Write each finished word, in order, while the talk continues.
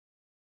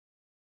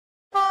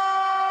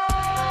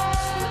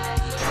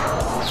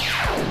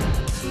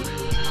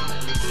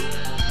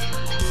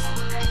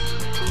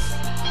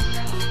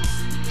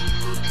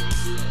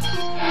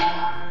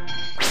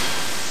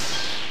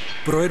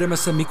Projedeme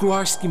se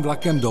mikulášským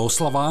vlakem do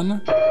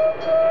Oslavan.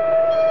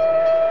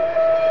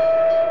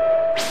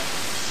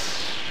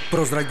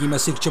 Prozradíme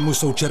si, k čemu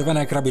jsou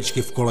červené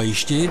krabičky v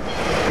kolejišti.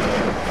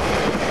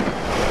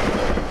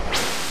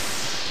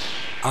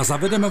 A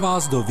zavedeme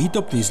vás do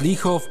Výtopny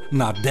Zlíchov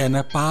na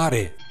den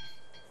páry.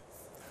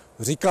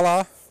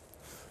 Říkala,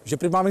 že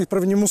prý máme k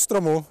prvnímu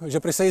stromu, že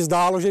prý se jí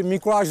zdálo, že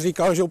Mikuláš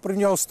říkal, že u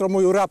prvního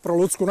stromu Jura pro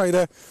Lucku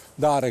najde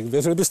dárek.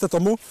 Věřili byste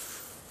tomu?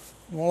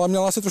 No, ale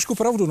měla asi trošku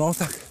pravdu, no,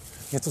 tak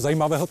něco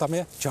zajímavého tam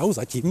je. Čau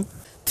zatím.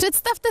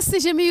 Představte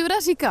si, že mi Jura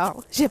říkal,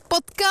 že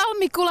potkal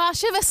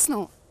Mikuláše ve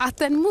snu a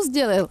ten mu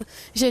sdělil,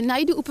 že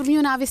najdu u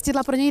prvního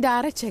návěstidla pro něj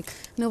dáreček.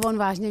 No on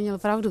vážně měl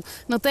pravdu.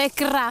 No to je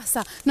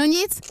krása. No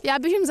nic, já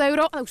běžím za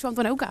Jurou, ale už vám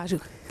to neukážu.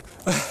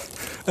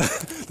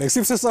 Tak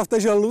si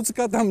představte, že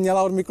Lucka tam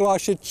měla od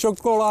Mikuláše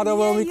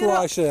čokoládového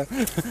Mikuláše.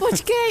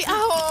 Počkej,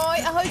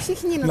 ahoj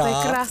všichni. No to je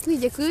krásný,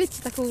 děkuji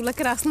ti, takovouhle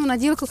krásnou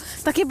nadílku.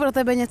 Taky pro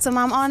tebe něco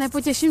mám, ale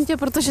nepotěším tě,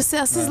 protože jsi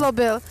asi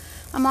zlobil.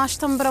 A máš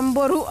tam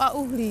bramboru a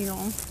uhlí, no.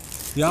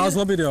 Já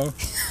zlobit, jo.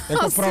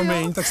 Jako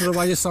promiň, tak se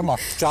dovádě sama.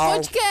 Čau.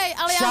 Počkej,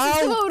 ale já se s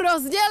tebou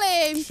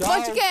rozdělím. Čau.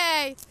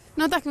 Počkej.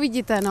 No tak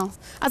vidíte, no.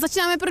 A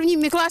začínáme první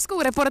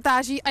mikulášskou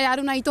reportáží a já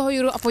jdu najít toho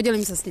Juru a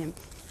podělím se s ním.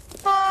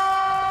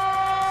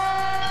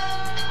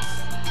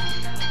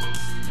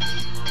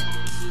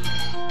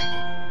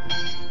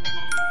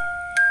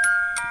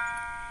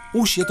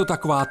 Už je to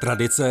taková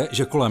tradice,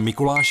 že kolem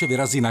Mikuláše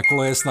vyrazí na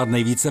koleje snad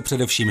nejvíce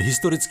především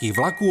historických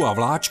vlaků a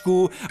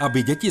vláčků,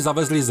 aby děti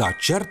zavezli za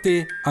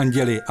čerty,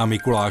 anděli a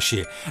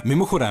Mikuláši.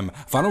 Mimochodem,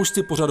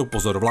 fanoušci pořadu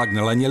Pozor Vlak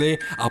nelenili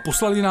a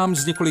poslali nám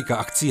z několika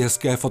akcí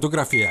hezké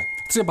fotografie.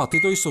 Třeba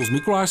tyto jsou z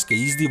mikulášské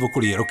jízdy v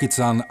okolí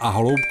Rokycan a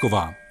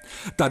Holoubkova.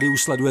 Tady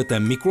už sledujete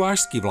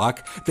mikulášský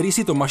vlak, který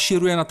si to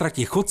mašíruje na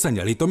trati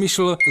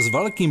Choceň-Litomyšl s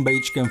velkým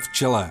bejčkem v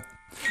čele.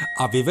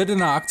 A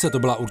vyvedená akce to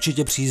byla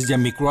určitě při jízdě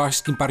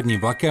mikulášským parním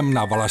vlakem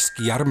na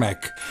Valašský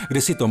jarmek,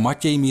 kde si to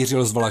Matěj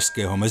mířil z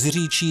Valašského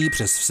Meziříčí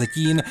přes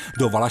Vsetín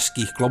do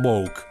Valašských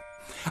Klobouk.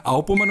 A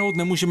opomenout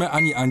nemůžeme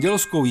ani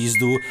andělskou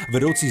jízdu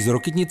vedoucí z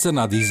Rokytnice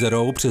nad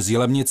Jízerou přes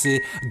Jilemnici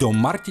do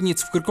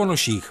Martinic v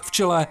Krkonoších v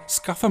čele s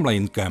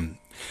kafemlejnkem.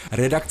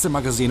 Redakce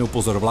magazínu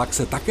Pozor Vlak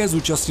se také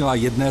zúčastnila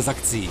jedné z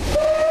akcí.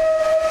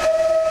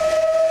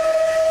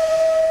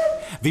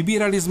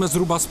 Vybírali jsme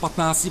zhruba z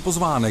 15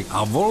 pozvánek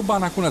a volba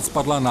nakonec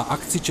padla na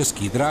akci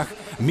Českých drah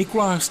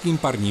mikulášským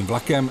parním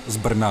vlakem z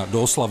Brna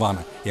do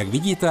Oslavan. Jak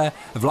vidíte,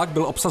 vlak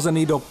byl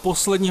obsazený do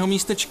posledního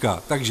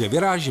místečka, takže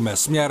vyrážíme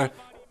směr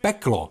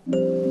peklo.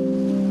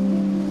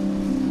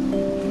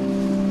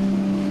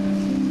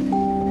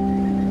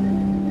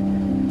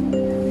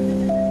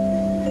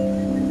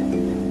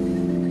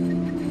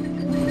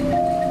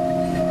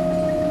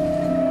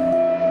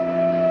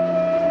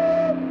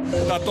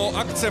 Tato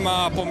akce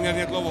má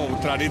poměrně dlouhou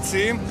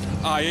tradici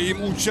a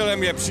jejím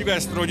účelem je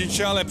přivést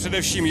rodiče, ale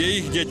především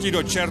jejich děti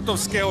do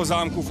Čertovského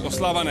zámku v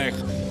Oslavanech.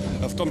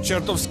 V tom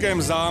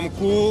Čertovském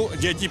zámku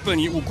děti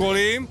plní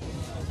úkoly.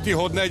 Ty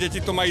hodné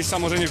děti to mají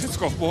samozřejmě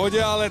všechno v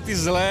pohodě, ale ty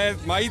zlé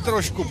mají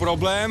trošku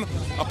problém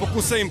a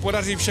pokud se jim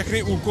podaří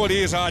všechny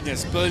úkoly řádně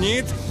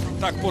splnit,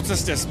 tak po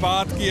cestě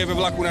zpátky je ve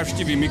vlaku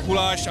navštíví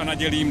Mikuláš a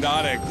nadělí jim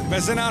dárek.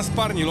 Veze nás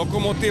parní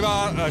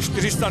lokomotiva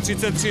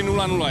 433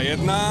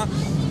 001.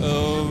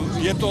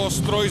 Je to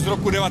stroj z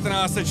roku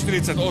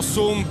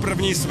 1948,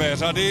 první své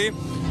řady.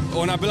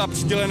 Ona byla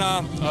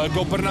přidělena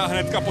do Brna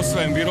hnedka po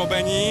svém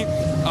vyrobení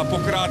a po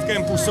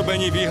krátkém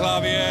působení v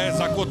Jihlavě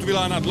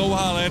zakotvila na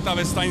dlouhá léta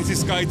ve stanici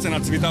Skalice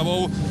nad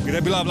Svitavou,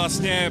 kde byla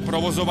vlastně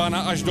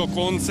provozována až do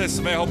konce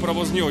svého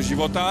provozního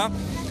života.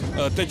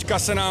 Teďka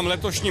se nám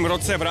letošním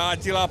roce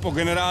vrátila po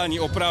generální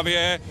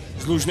opravě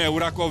z Lužné u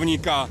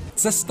Rakovníka.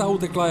 Cesta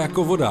utekla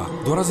jako voda.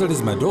 Dorazili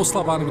jsme do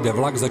Oslavan, kde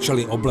vlak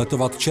začali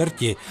obletovat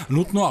čerti.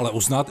 Nutno ale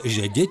uznat,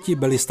 že děti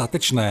byly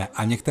statečné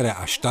a některé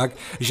až tak,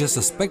 že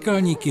se s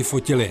pekelníky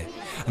fotili.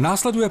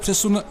 Následuje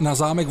přesun na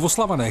zámek v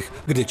Oslavanech,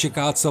 kde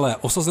čeká celé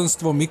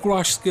osazenstvo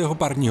mikulášského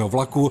parního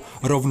vlaku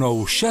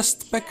rovnou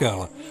 6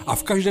 pekel. A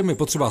v každém je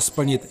potřeba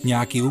splnit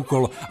nějaký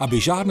úkol,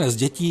 aby žádné z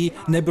dětí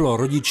nebylo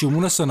rodičům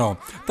uneseno.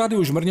 Tady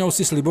už mrňou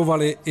si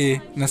slibovali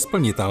i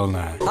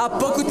nesplnitelné. A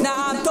pokud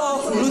nám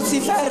to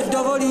Lucifer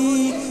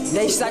dovolí,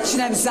 než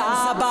začnem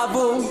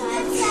zábavu,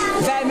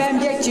 vemem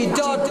děti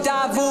do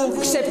davu,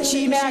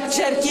 křepčíme jak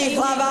čerti,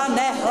 hlava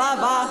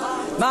nehlava.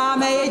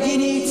 Máme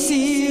jediný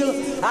cíl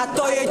a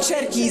to je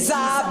čertí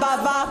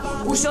zábava.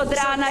 Už od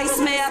rána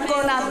jsme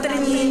jako na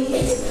trní,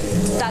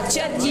 ta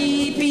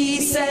čertí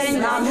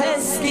píseň nám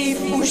hezky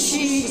v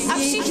uších. A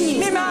všichni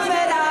my máme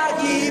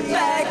rádi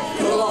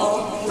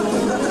peklo,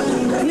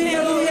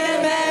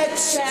 milujeme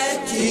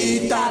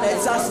čertí,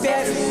 tanec a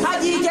zpěv a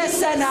dítě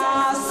se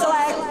nás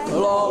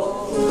leklo.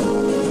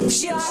 V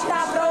žilách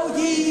nám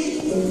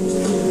proudí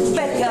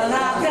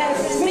pekelná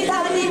krev, my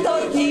tady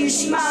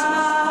totiž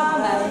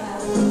máme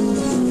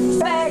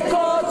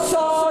peklo,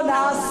 co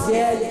na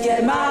světě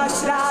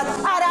máš rád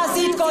a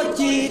razítko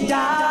ti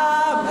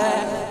dáme.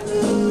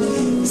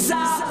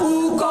 Za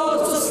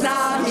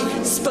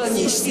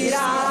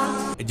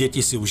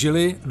Děti si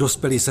užili,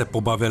 dospělí se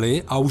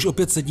pobavili a už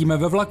opět sedíme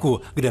ve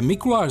vlaku, kde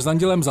Mikuláš s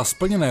andělem za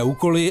splněné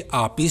úkoly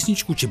a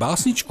písničku či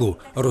básničku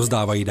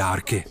rozdávají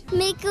dárky.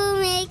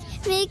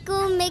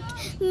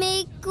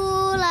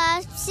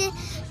 Mikuláš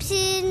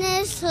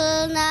přinesl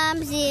nám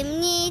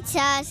zimní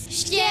čas.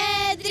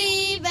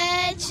 Štědrý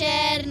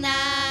večer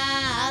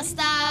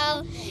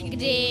nastal,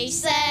 když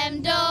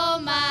jsem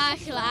doma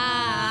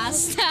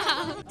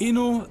chlastal.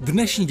 Inu,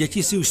 dnešní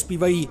děti si už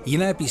zpívají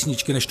jiné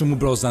písničky, než tomu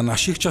bylo za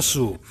našich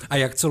časů. A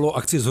jak celou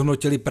akci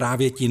zhodnotili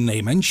právě ti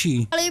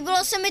nejmenší? Líbilo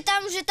se mi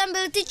tam, že tam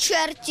byly ty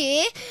čerti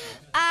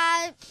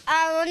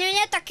a oni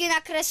mě taky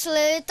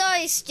nakreslili, to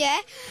jistě.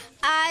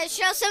 A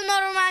šel jsem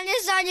normálně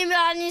za nimi,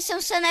 ale ani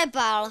jsem se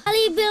nebál.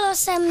 Líbilo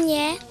se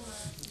mně,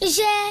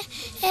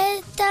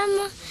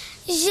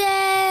 že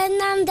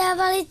nám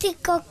dávali ty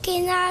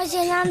kokina,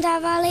 že nám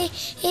dávali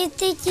i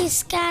ty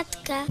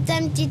tiskátka.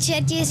 Tam ti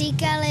čerti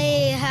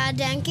říkali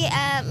hádanky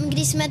a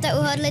když jsme to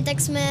uhodli,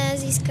 tak jsme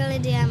získali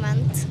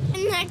diamant.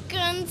 Na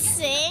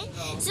konci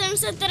jsem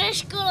se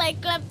trošku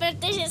lekla,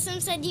 protože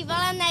jsem se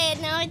dívala na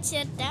jednoho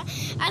čerta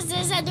a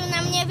zezadu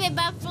na mě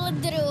vybavil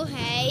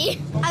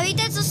druhej. A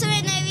víte, co se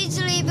mi nejvíc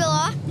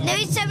líbilo?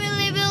 Nejvíc se mi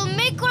líbil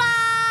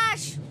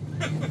Mikuláš!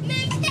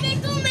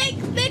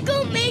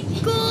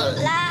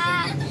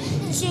 Mikuláš!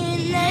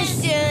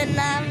 Přinesl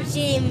nám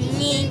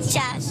zimní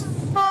čas.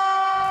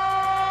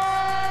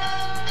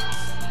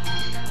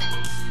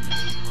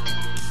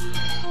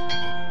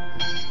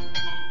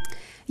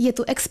 Je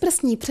tu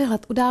expresní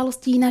přehled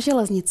událostí na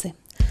železnici.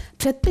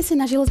 Předpisy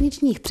na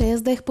železničních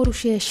přejezdech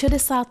porušuje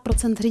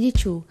 60%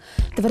 řidičů.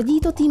 Tvrdí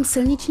to tým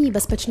silniční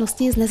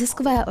bezpečnosti z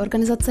neziskové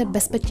organizace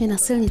Bezpečně na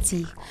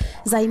silnicích.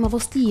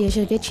 Zajímavostí je,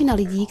 že většina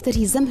lidí,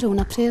 kteří zemřou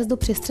na přejezdu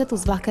při střetu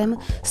s vlakem,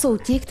 jsou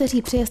ti,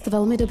 kteří přejezd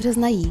velmi dobře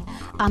znají.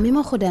 A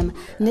mimochodem,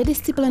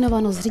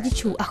 nedisciplinovanost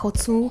řidičů a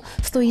chodců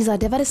stojí za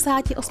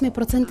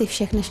 98%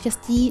 všech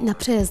neštěstí na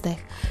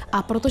přejezdech.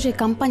 A protože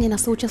kampaně na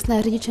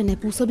současné řidiče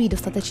nepůsobí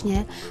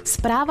dostatečně,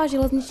 Správa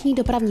železniční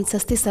dopravní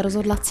cesty se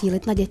rozhodla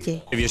cílit na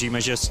děti. Věříme,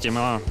 že s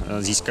těma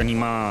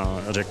získanýma,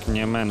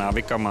 řekněme,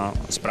 návykama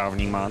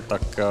správnýma,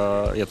 tak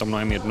je to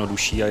mnohem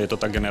jednodušší a je to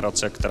ta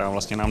generace, která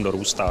vlastně nám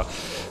dorůstá.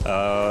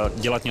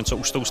 Dělat něco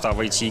už s tou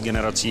stávající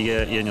generací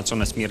je něco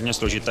nesmírně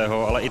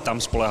složitého, ale i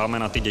tam spoléháme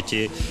na ty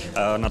děti,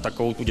 na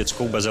takovou tu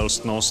dětskou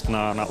bezelstnost,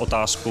 na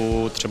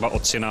otázku třeba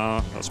od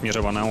syna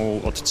směřovanou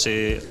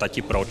otci,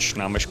 tati proč,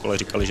 nám ve škole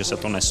říkali, že se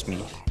to nesmí.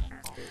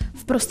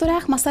 V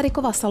prostorách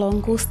Masarykova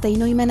salonku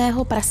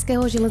stejnojmenného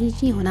pražského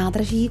železničního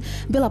nádraží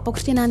byla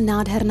pokřtěna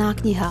nádherná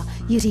kniha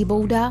Jiří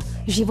Bouda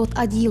Život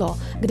a dílo,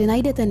 kde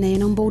najdete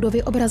nejenom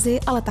Boudovy obrazy,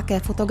 ale také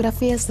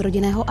fotografie z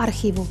rodinného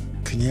archivu.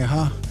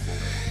 Kniha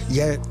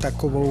je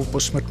takovou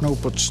posmrtnou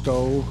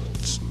poctou,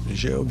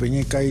 že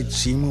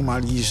vynikajícímu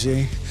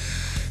malíři,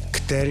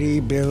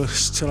 který byl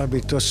zcela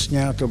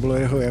bytostně, a to bylo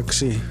jeho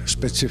jaksi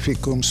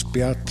specifikum,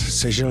 spjat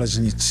se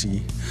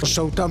železnicí.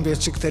 Jsou tam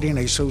věci, které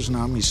nejsou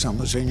známé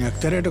samozřejmě, a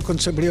které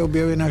dokonce byly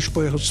objeveny až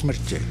po jeho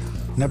smrti.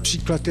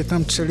 Například je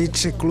tam celý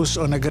cyklus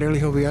o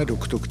Negrelliho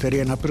viaduktu, který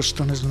je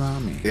naprosto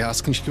neznámý. Já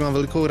z knížky mám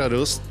velikou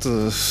radost,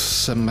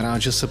 jsem rád,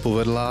 že se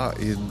povedla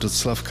i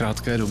docela v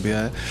krátké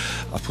době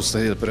a v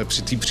podstatě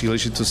při té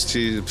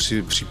příležitosti,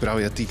 při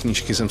přípravě té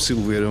knížky jsem si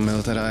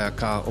uvědomil teda,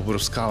 jaká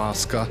obrovská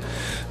láska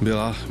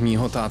byla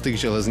mýho táty k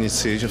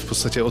železnici, že v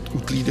podstatě od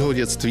útlýho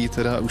dětství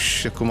teda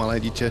už jako malé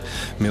dítě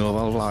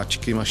miloval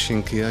vláčky,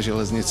 mašinky a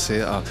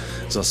železnici a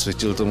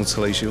zasvětil tomu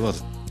celý život.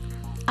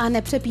 A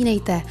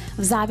nepřepínejte,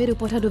 v závěru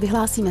pořadu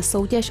vyhlásíme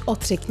soutěž o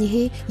 3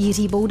 knihy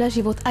Jiří Bouda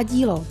Život a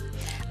dílo.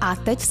 A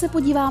teď se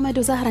podíváme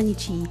do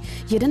zahraničí.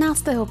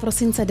 11.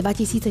 prosince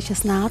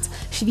 2016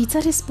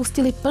 Švýcaři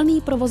spustili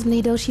plný provoz v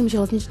nejdelším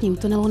železničním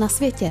tunelu na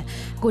světě.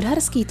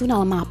 Gotthardský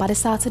tunel má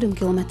 57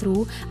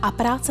 kilometrů a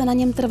práce na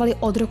něm trvaly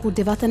od roku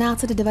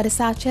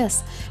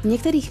 1996. V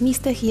některých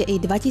místech je i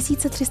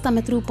 2300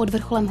 metrů pod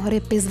vrcholem hory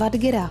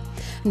Pisvadgira.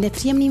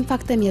 Nepříjemným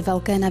faktem je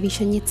velké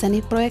navýšení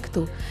ceny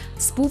projektu.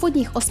 Z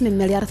původních 8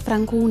 miliard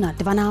franků na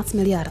 12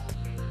 miliard.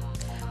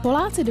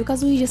 Poláci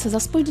dokazují, že se za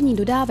zpoždění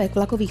dodávek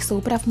vlakových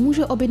souprav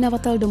může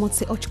objednavatel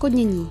domoci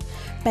odškodnění.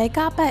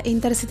 PKP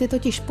Intercity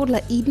totiž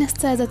podle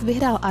iDnes.cz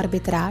vyhrál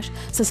arbitráž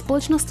se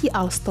společností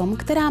Alstom,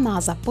 která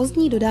má za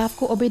pozdní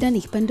dodávku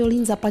objednaných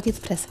pendolín zaplatit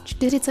přes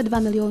 42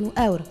 milionů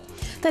eur,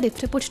 tedy v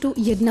přepočtu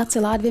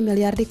 1,2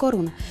 miliardy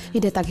korun.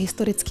 Jde tak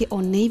historicky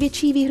o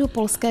největší výhru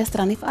polské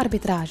strany v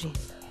arbitráži.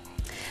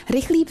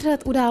 Rychlý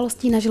přehled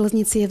událostí na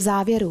železnici je v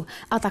závěru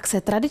a tak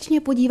se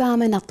tradičně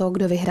podíváme na to,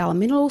 kdo vyhrál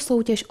minulou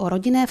soutěž o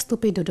rodinné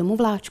vstupy do domu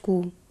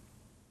vláčků.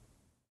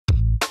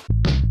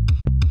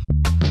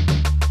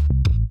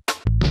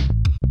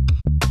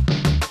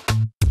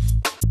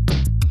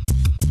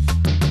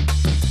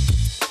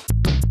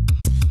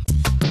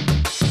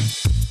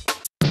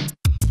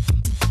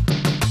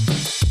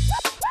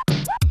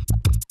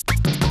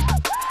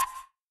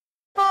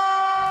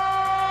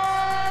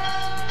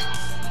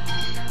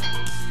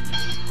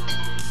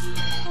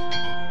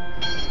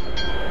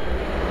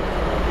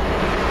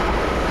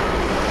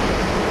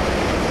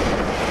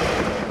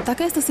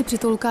 Také jste si při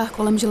tolkách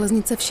kolem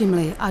železnice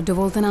všimli a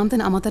dovolte nám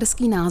ten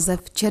amatérský název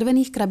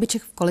červených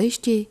krabiček v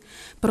kolejišti.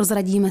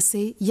 Prozradíme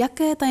si,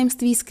 jaké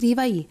tajemství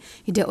skrývají.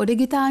 Jde o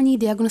digitální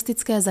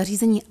diagnostické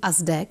zařízení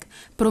ASDEK,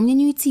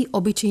 proměňující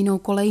obyčejnou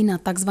kolej na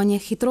takzvaně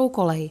chytrou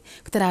kolej,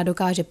 která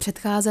dokáže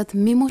předcházet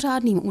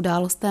mimořádným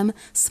událostem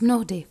s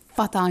mnohdy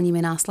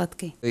fatálními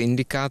následky.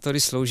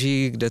 Indikátory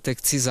slouží k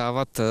detekci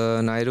závad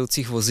na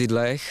jedoucích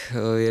vozidlech,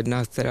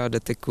 jedna, která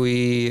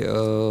detekují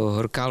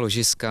horká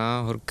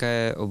ložiska,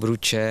 horké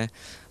obruče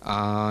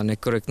a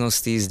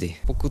nekorektnost jízdy.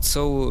 Pokud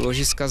jsou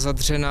ložiska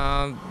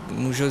zadřená,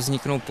 může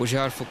vzniknout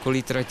požár v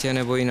okolí tratě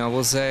nebo i na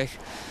vozech.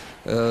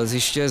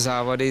 Zjišťuje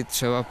závady,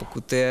 třeba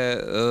pokud je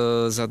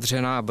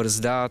zadřená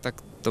brzda, tak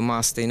to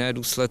má stejné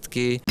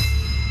důsledky.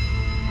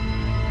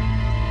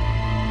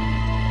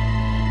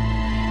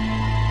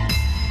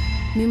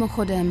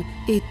 Mimochodem,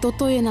 i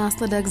toto je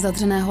následek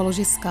zadřeného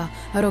ložiska.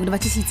 Rok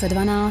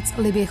 2012,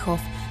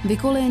 Liběchov.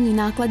 Vykolejení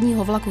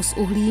nákladního vlaku s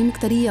uhlím,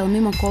 který jel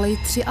mimo kolej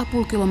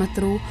 3,5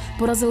 kilometru,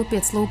 porazil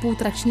 5 sloupů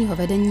trakčního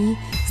vedení,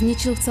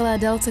 zničil v celé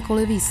délce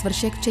kolejový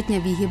svršek, včetně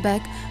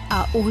výhybek,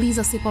 a uhlí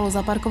zasypalo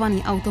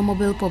zaparkovaný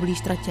automobil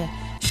poblíž tratě.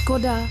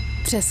 Škoda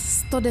přes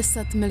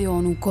 110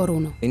 milionů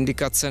korun.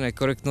 Indikace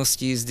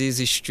nekorektnosti jízdy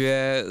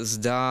zjišťuje,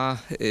 zda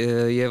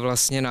je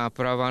vlastně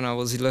náprava na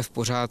vozidle v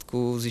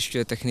pořádku,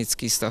 zjišťuje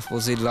technický stav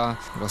vozidla.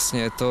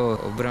 Vlastně je to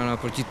obrana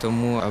proti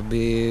tomu,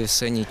 aby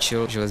se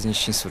ničil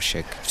železniční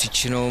svršek.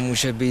 Příčinou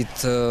může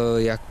být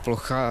jak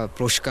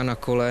ploška na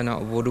kole, na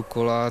obvodu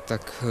kola,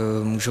 tak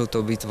můžou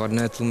to být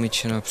vadné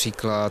tlumiče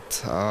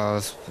například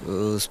a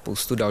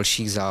spoustu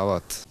dalších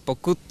závad.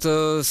 Pokud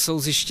jsou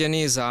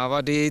zjištěny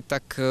závady,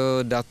 tak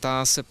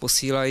data se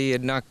posílají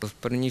jednak v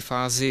první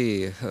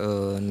fázi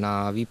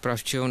na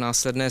výpravčího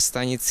následné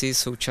stanici,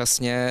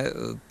 současně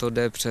to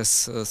jde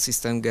přes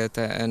systém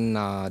GTN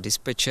na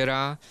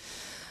dispečera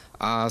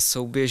a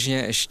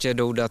souběžně ještě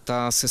jdou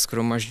data se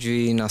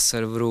shromažďují na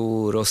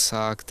serveru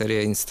ROSA, který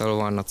je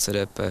instalován na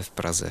CDP v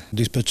Praze.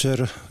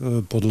 Dispečer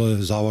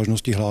podle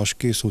závažnosti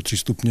hlášky, jsou 3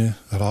 stupně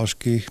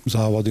hlášky,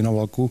 závady na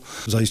vlaku,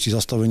 zajistí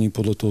zastavení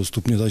podle toho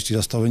stupně, zajistí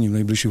zastavení v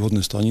nejbližší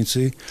vhodné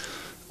stanici.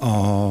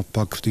 A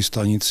pak v té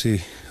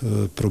stanici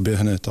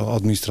proběhne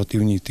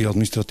ty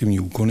administrativní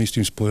úkony s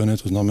tím spojené,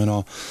 to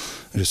znamená,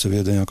 že se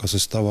vyjede nějaká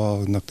sestava,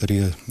 na který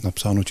je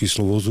napsáno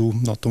číslo vozu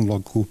na tom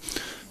vlaku,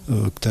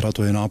 která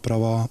to je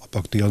náprava, a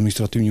pak ty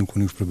administrativní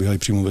úkony už probíhají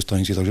přímo ve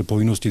stanici, takže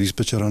povinnosti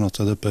dispečera na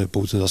CDP je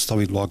pouze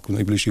zastavit vlak v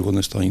nejbližší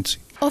vhodné stanici.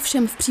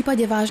 Ovšem v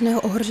případě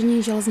vážného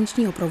ohrožení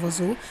železničního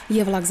provozu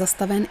je vlak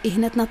zastaven i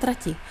hned na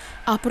trati.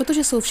 A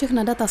protože jsou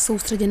všechna data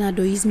soustředěna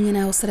do již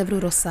zmíněného serveru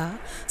ROSA,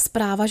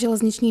 Správa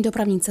železniční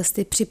dopravní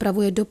cesty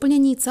připravuje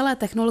doplnění celé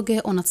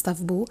technologie o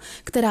nadstavbu,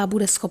 která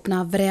bude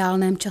schopná v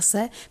reálném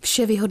čase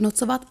vše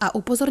vyhodnocovat a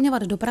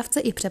upozorňovat dopravce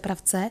i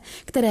přepravce,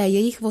 které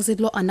jejich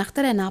vozidlo a na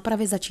které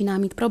nápravy začíná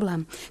mít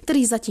problém,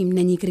 který zatím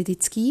není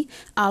kritický,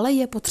 ale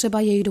je potřeba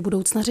jej do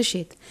budoucna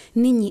řešit.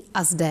 Nyní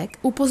ASDEK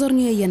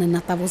upozorňuje jen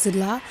na ta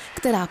vozidla,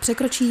 která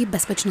překročí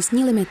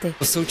bezpečnostní limity.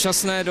 V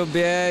současné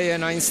době je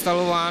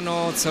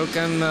nainstalováno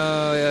celkem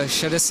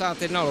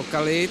 61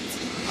 lokalit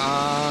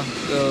a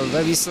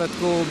ve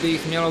výsledku by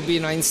jich mělo být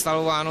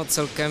nainstalováno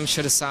celkem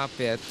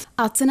 65.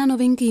 A cena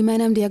novinky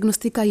jménem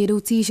diagnostika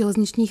jedoucích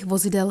železničních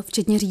vozidel,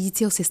 včetně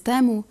řídícího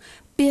systému,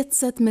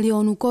 500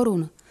 milionů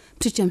korun.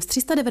 Přičemž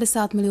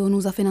 390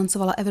 milionů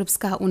zafinancovala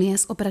Evropská unie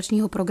z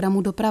operačního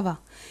programu Doprava.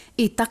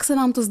 I tak se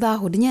vám to zdá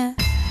hodně?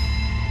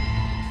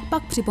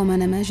 Pak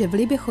připomeneme, že v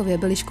Liběchově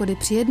byly škody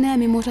při jedné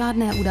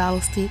mimořádné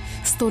události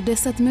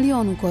 110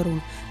 milionů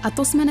korun. A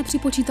to jsme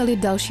nepřipočítali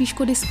další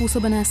škody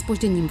způsobené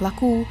zpožděním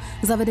vlaků,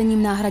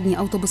 zavedením náhradní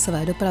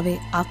autobusové dopravy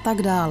a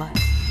tak dále.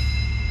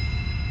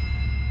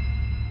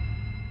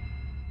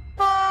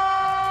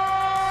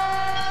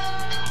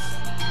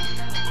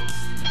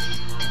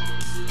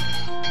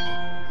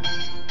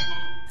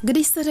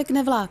 Když se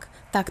řekne vlak,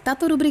 tak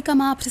tato rubrika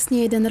má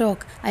přesně 1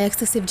 rok a jak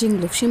jste si v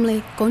džinglu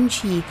všimli,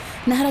 končí.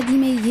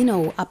 Nahradíme ji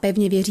jinou a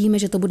pevně věříme,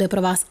 že to bude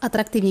pro vás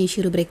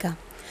atraktivnější rubrika.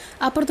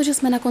 A protože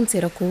jsme na konci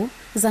roku,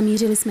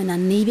 zamířili jsme na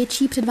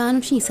největší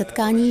předvánoční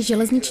setkání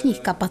železničních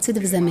kapacit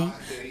v zemi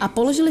a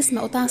položili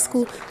jsme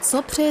otázku,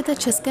 co přejete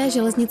České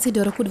železnici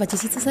do roku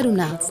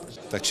 2017.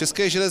 Tak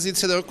České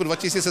železnice do roku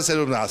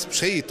 2017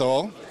 přejí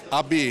to,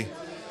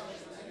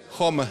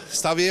 abychom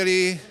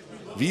stavěli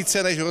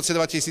více než v roce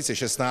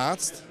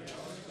 2016,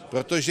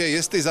 protože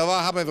jestli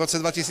zaváháme v roce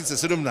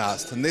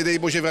 2017, nedej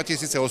bože v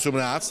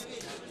 2018,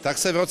 tak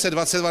se v roce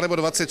 2022 nebo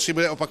 2023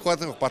 bude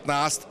opakovat rok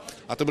 15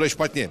 a to bude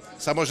špatně.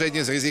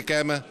 Samozřejmě s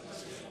rizikem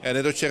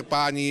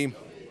nedočerpání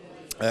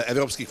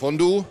evropských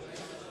fondů.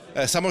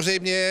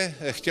 Samozřejmě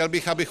chtěl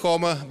bych,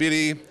 abychom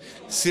byli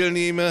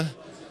silným,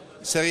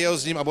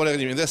 seriózním a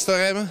moderním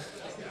investorem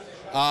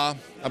a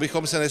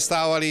abychom se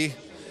nestávali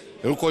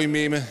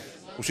rukojmím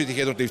určitých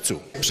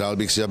jednotlivců. Přál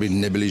bych si, aby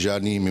nebyly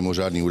žádné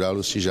mimořádné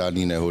události,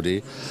 žádné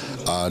nehody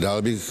a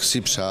dál bych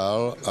si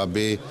přál,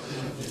 aby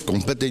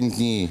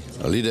kompetentní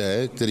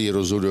lidé, kteří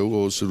rozhodují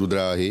o osudu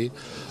dráhy,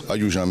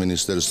 ať už na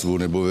ministerstvu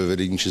nebo ve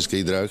vedení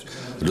Českých drah,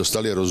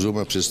 dostali rozum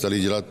a přestali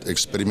dělat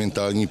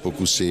experimentální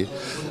pokusy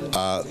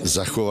a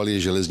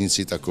zachovali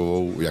železnici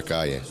takovou,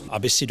 jaká je.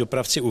 Aby si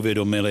dopravci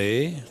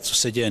uvědomili, co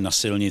se děje na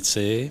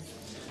silnici,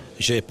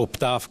 že je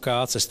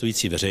poptávka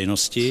cestující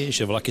veřejnosti,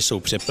 že vlaky jsou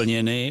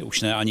přeplněny,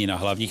 už ne ani na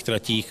hlavních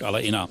tratích,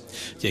 ale i na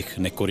těch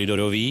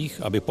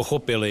nekoridorových, aby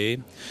pochopili,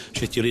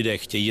 že ti lidé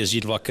chtějí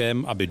jezdit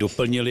vlakem, aby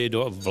doplnili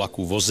do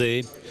vlaků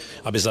vozy,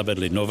 aby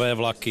zavedli nové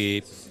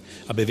vlaky,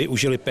 aby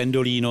využili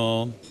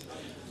pendolino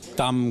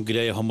tam,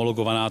 kde je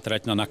homologovaná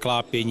trať na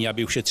naklápění,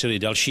 aby ušetřili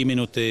další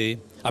minuty,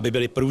 aby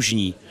byli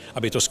pružní,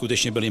 aby to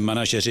skutečně byli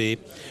manažeři,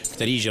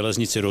 kteří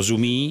železnici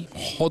rozumí.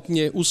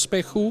 Hodně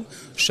úspěchů,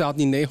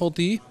 žádný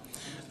nehody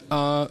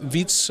a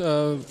víc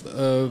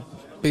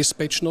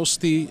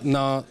bezpečnosti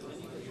na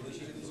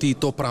ty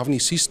dopravní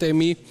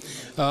systémy,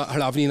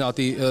 hlavně na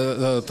ty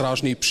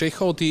drážní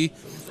přechody.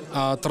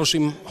 A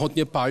držím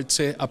hodně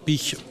palce,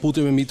 abych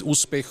budeme mít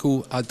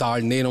úspěchu a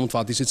dál nejenom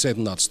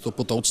 2017, do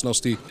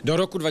budoucnosti. Do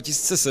roku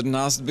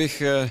 2017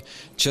 bych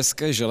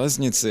české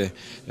železnici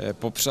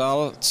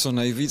popřál co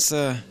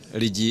nejvíce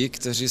lidí,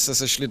 kteří se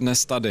sešli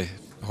dnes tady.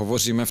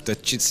 Hovoříme v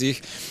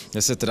Tetčicích,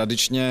 kde se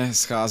tradičně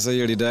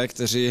scházejí lidé,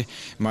 kteří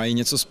mají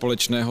něco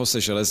společného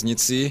se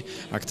železnicí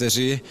a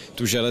kteří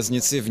tu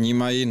železnici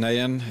vnímají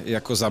nejen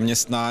jako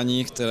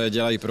zaměstnání, které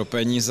dělají pro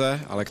peníze,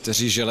 ale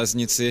kteří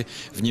železnici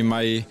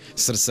vnímají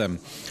srdcem.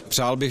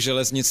 Přál bych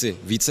železnici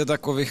více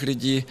takových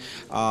lidí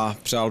a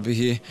přál bych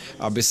ji,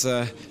 aby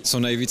se co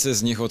nejvíce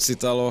z nich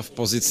ocitalo v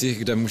pozicích,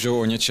 kde můžou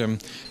o něčem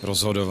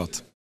rozhodovat.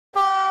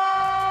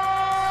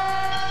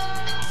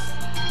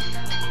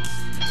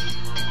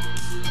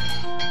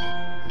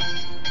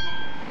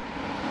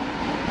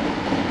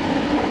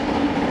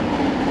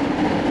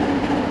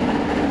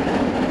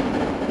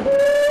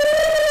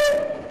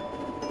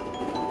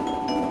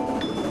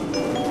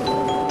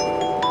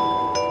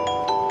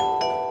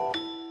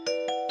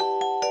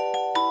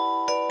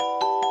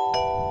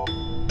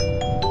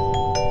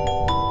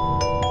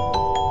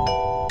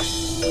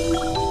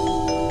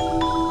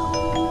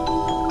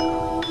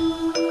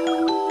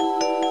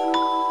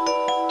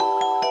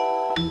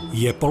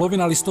 Je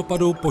polovina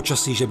listopadu,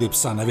 počasí, že by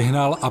psa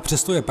nevyhnal, a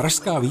přesto je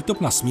pražská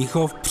Výtopna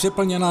Smíchov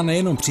přeplněna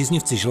nejenom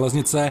příznivci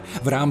železnice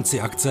v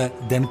rámci akce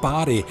Den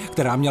páry,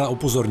 která měla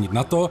upozornit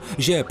na to,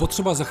 že je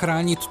potřeba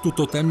zachránit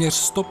tuto téměř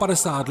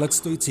 150 let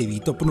stojící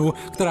výtopnu,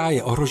 která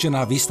je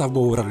ohrožena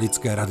výstavbou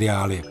radlické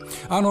radiály.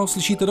 Ano,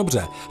 slyšíte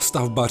dobře,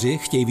 stavbaři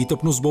chtějí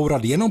výtopnu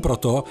zbourat jenom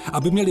proto,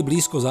 aby měli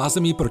blízko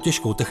zázemí pro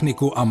těžkou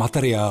techniku a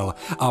materiál.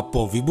 A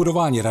po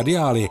vybudování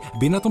radiály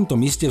by na tomto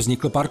místě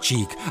vznikl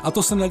parčík. A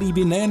to se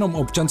nelíbí nejenom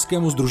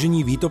občanskému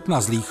sdružení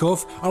Výtopna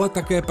Zlíchov, ale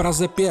také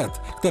Praze 5,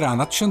 která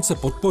nadšence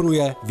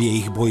podporuje v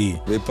jejich boji.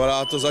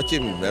 Vypadá to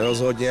zatím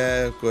nerozhodně,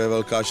 jako je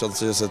velká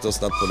šance, že se to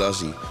snad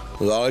podaří.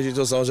 Záleží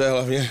to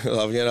samozřejmě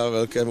hlavně na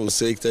velkém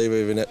úsilí,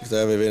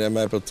 které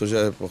vyvineme,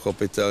 protože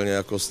pochopitelně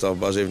jako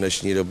stavbaři v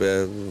dnešní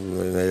době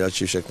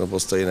nejradši všechno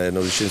postaví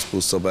nejjednodušším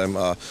způsobem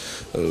a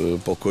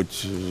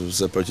pokud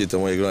se proti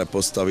tomu někdo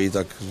nepostaví,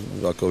 tak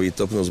jako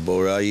výtopnu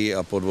zbourají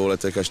a po 2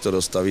 letech, až to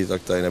dostaví,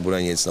 tak tady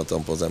nebude nic na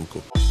tom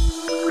pozemku.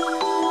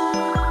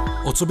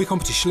 O co bychom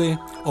přišli?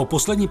 O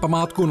poslední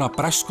památku na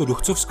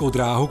pražsko-duchcovskou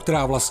dráhu,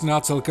 která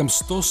vlastnila celkem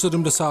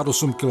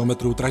 178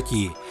 km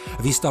tratí.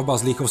 Výstavba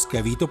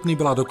zlíchovské výtopny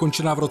byla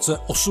dokončena v roce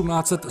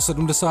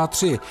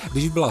 1873,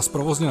 když byla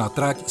zprovozněna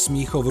trať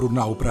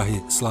Smíchov-Rudná u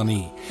Prahy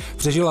Slaný.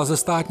 Přežila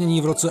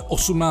zestátnění v roce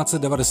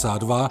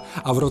 1892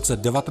 a v roce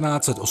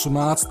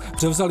 1918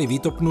 převzali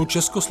výtopnu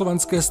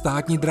Československé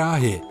státní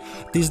dráhy.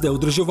 Ty zde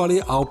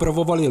udržovaly a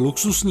opravovaly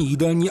luxusní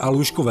jídelní a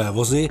lůžkové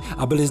vozy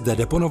a byly zde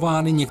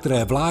deponovány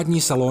některé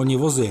vládní salonní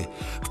vozy.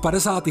 V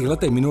 50.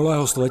 letech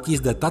minulého století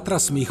zde Tatra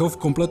Smíchov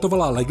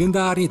kompletovala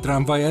legendární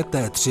tramvaje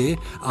T3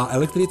 a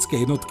elektrické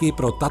jednotky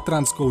pro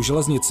tatranskou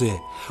železnici.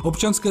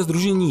 Občanské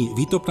sdružení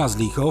Výtopna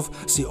Zlíchov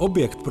si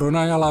objekt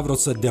pronajala v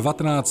roce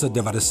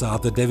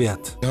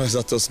 1999.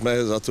 Za to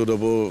jsme za tu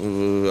dobu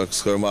jak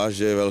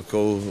shromáždili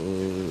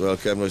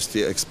velké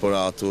množství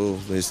exponátů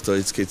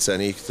historicky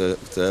cenných,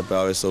 které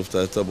právě jsou v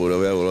této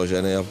budově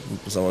uloženy a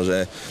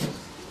samozřejmě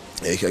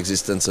jejich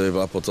existence by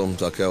byla potom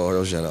také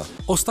ohrožena.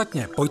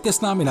 Ostatně pojďte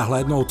s námi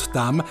nahlédnout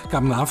tam,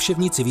 kam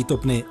návštěvníci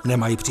výtopny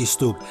nemají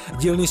přístup.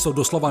 Dílny jsou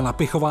doslova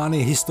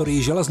napichovány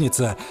historií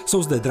železnice.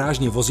 Jsou zde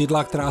drážní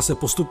vozidla, která se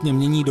postupně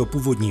mění do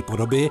původní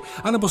podoby,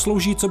 anebo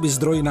slouží coby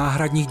zdroj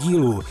náhradních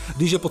dílů.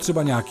 Když je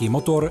potřeba nějaký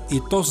motor,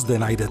 i to zde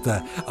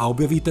najdete. A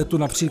objevíte tu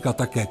například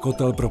také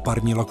kotel pro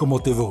parní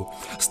lokomotivu.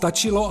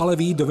 Stačilo ale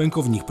vyjít do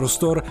venkovních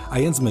prostor a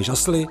jen jsme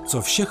žasli,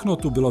 co všechno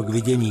tu bylo k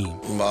vidění.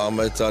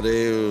 Máme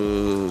tady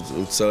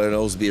ucelenou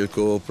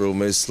sbírku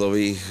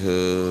průmyslových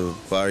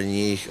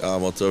parních a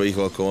motorových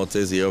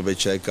lokomotiv z výroby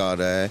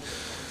ČKD.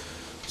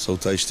 Jsou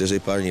tady 4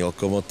 parní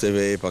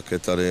lokomotivy, pak je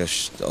tady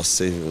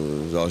asi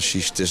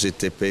další 4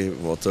 typy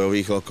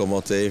motorových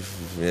lokomotiv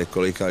v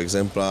několika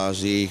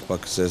exemplářích,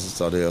 pak je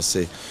tady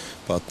asi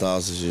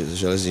 15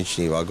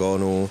 železničních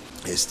vagónů,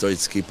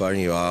 historický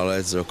parní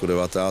válec z roku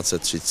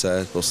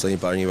 1930, poslední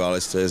parní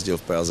válec, který jezdil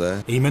v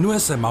Praze. Jmenuje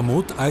se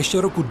Mamut a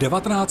ještě roku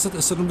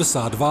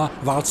 1972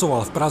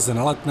 válcoval v Praze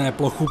na Letné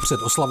plochu před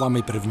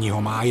oslavami 1.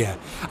 máje.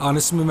 A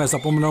nesmíme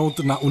zapomenout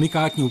na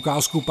unikátní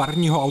ukázku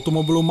parního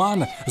automobilu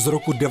MAN z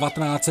roku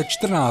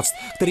 1914,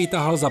 který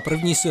tahal za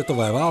první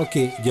světové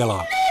války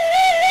děla.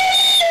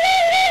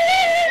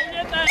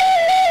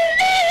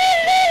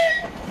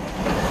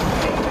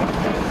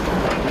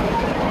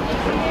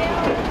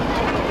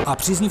 A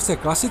příznivce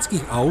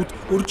klasických aut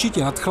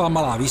určitě nadchla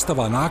malá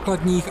výstava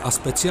nákladních a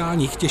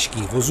speciálních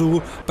těžkých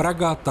vozů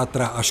Praga,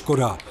 Tatra a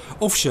Škoda.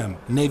 Ovšem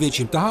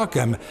největším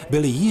tahákem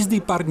byly jízdy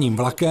parním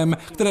vlakem,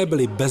 které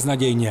byly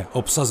beznadějně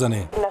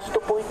obsazeny.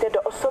 Nastupujte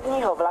do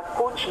osobního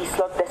vlaku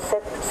číslo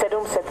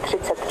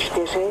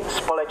 10734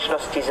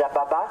 společnosti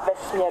Zababa ve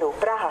směru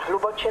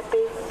Praha-Hlubočepy,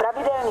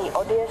 pravidelný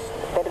odjezd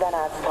ve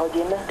 12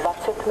 hodin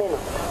 20 minut.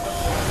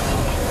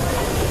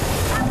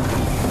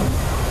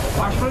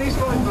 Máš plný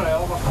slovo,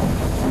 jo?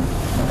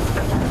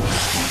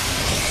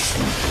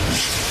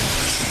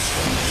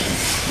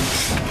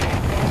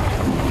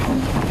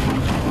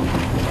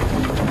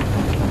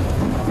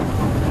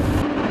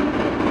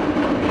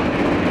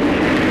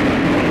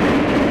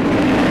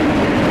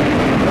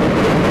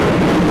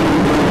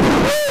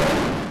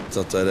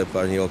 Za to jede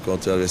parní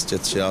lokomotiva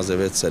 213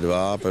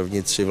 902,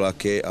 první 3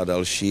 vlaky a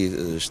další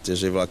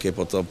 4 vlaky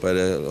potom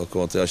pojede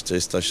lokomotiva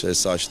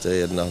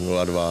 464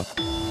 102.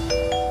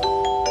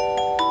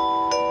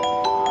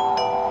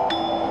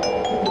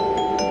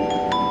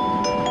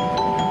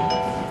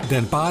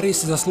 Den páry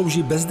si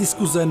zaslouží bez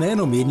diskuze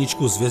nejenom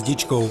jedničku s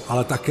hvězdičkou,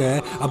 ale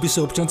také, aby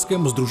se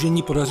občanskému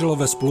sdružení podařilo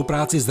ve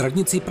spolupráci s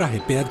radnicí Prahy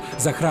 5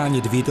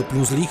 zachránit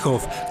Výtopnu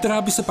Zlíchov,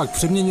 která by se pak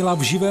přeměnila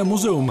v živé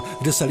muzeum,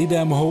 kde se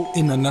lidé mohou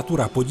in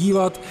natura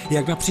podívat,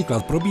 jak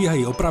například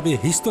probíhají opravy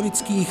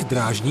historických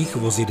drážních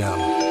vozidel.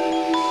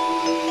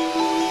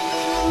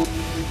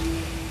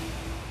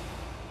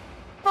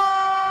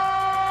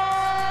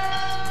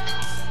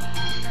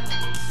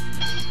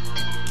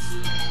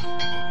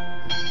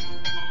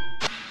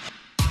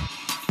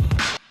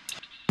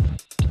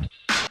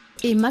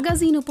 I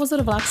magazínu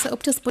Pozor Vlak se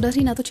občas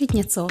podaří natočit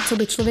něco, co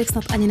by člověk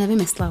snad ani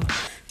nevymyslel.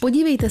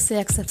 Podívejte se,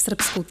 jak se v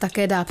Srbsku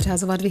také dá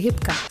přehazovat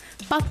výhybka.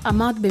 Pat a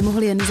mat by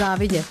mohli jen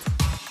závidět.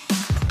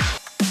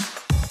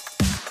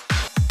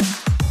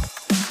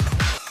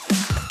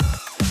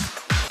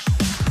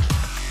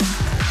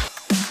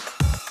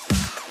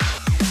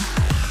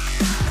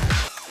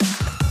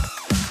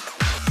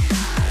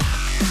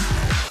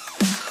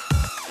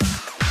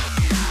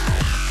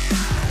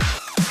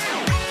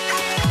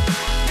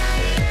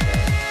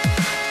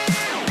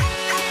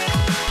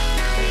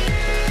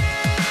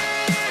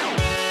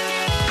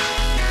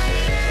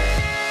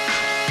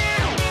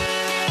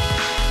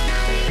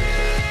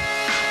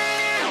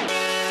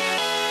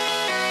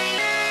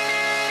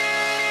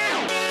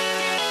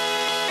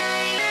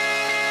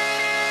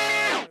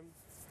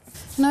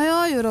 No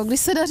jo, Juro, když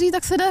se daří,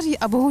 tak se daří.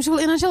 A bohužel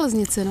i na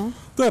železnici, no.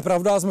 To je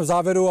pravda, jsme v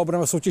závěru a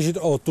budeme soutěžit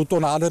o tuto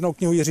nádhernou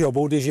knihu Jiřího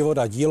Boudy Život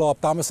a dílo a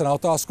ptáme se na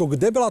otázku,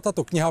 kde byla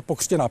tato kniha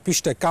pokřtěna.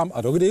 Pište kam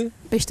a dokdy?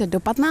 Pište do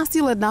 15.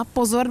 ledna,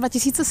 pozor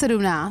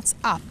 2017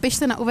 a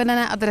pište na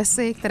uvedené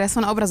adresy, které jsou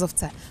na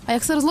obrazovce. A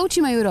jak se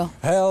rozloučíme, Juro?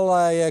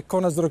 Hele, je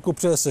konec roku,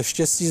 přeje se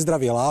štěstí,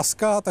 zdraví,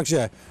 láska,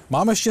 takže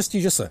máme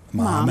štěstí, že se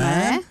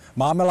máme.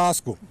 Máme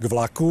lásku k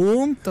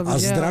vlakům a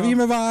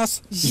zdravíme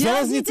vás.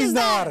 Železnici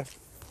zdar!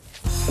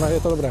 No, je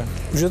to dobré,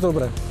 už je to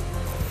dobré.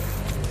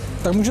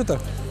 Tak můžete.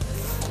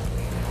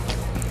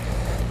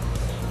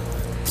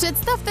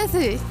 Představte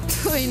si.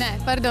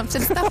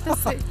 Představte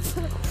si.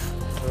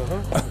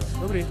 Aha,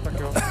 dobrý, tak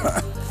jo.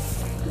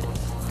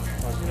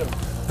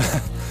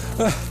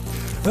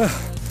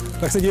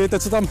 Tak se dívejte,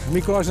 co tam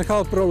Mikuláš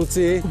nechal pro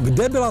Lucii.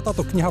 Kde byla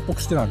tato kniha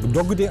pokřtěna?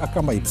 Kdo, kdy a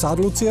kam mají psát,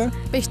 Lucie?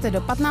 Pište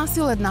do 15.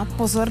 ledna,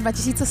 pozor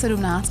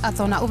 2017 a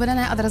to na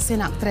uvedené adresy,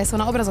 které jsou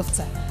na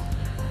obrazovce.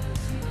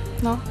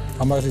 No.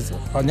 A má říct,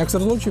 a nějak se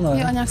rozloučíme,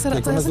 ne? Jo, a nějak se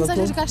rozloučíme. To já jsem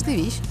se, že říkáš ty,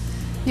 víš?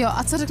 Jo,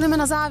 a co řekneme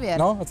na závěr?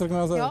 No, a co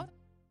řekneme na závěr? Jo?